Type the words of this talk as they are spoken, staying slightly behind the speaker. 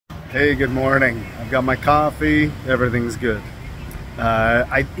Hey, good morning. I've got my coffee, everything's good.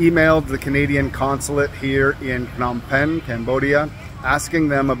 I emailed the Canadian Consulate here in Phnom Penh, Cambodia, asking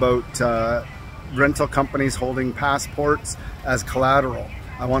them about rental companies holding passports as collateral.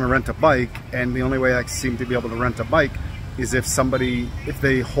 I want to rent a bike, and the only way I seem to be able to rent a bike is if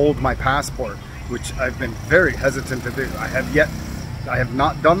they hold my passport, which I've been very hesitant to do. I have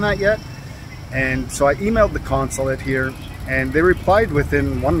not done that yet. And so I emailed the consulate here, and they replied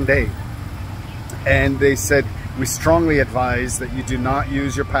within 1 day. And they said, we strongly advise that you do not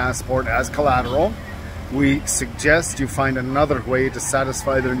use your passport as collateral. We suggest you find another way to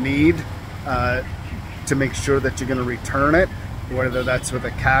satisfy their need to make sure that you're going to return it, whether that's with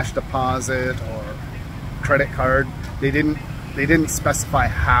a cash deposit or credit card. They didn't specify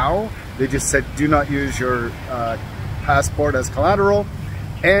how. They just said, do not use your passport as collateral.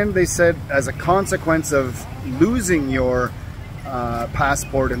 And they said, as a consequence of losing your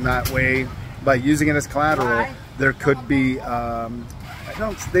passport in that way, by using it as collateral, there could be,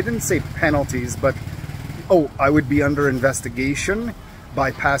 they didn't say penalties, but, I would be under investigation by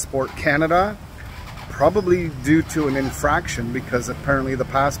Passport Canada, probably due to an infraction, because apparently the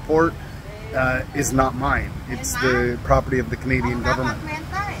passport is not mine. It's the property of the Canadian government.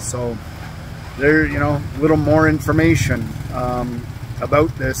 So there, a little more information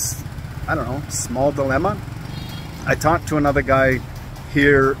about this, I don't know, small dilemma. I talked to another guy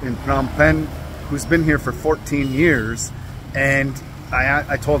here in Phnom Penh who's been here for 14 years, and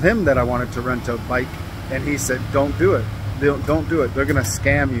I told him that I wanted to rent a bike, and he said, don't do it. Don't do it. They're going to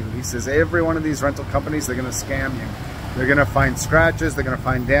scam you. He says, every one of these rental companies, they're going to scam you. They're going to find scratches, they're going to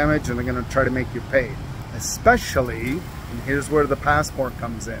find damage, and they're going to try to make you pay. Especially, and here's where the passport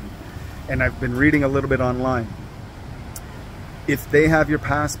comes in, and I've been reading a little bit online. If they have your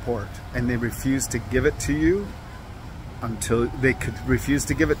passport and they refuse to give it to you, until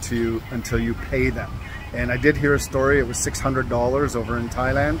you pay them. And I did hear a story, it was $600 over in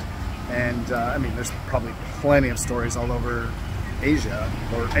Thailand. And I mean, there's probably plenty of stories all over Asia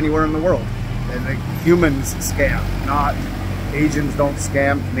or anywhere in the world. And humans scam, not Asians don't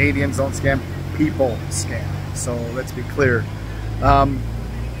scam, Canadians don't scam, people scam. So let's be clear.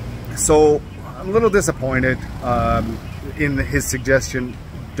 So I'm a little disappointed in his suggestion.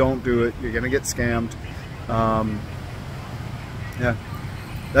 Don't do it, you're gonna get scammed. Yeah,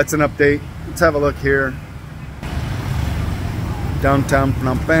 that's an update. Let's have a look here. Downtown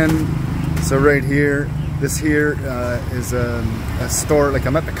Phnom Penh. So right here, this here is a store, like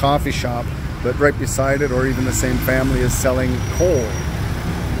I'm at the coffee shop, but right beside it, or even the same family, is selling coal.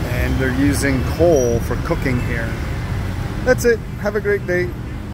 And they're using coal for cooking here. That's it. Have a great day.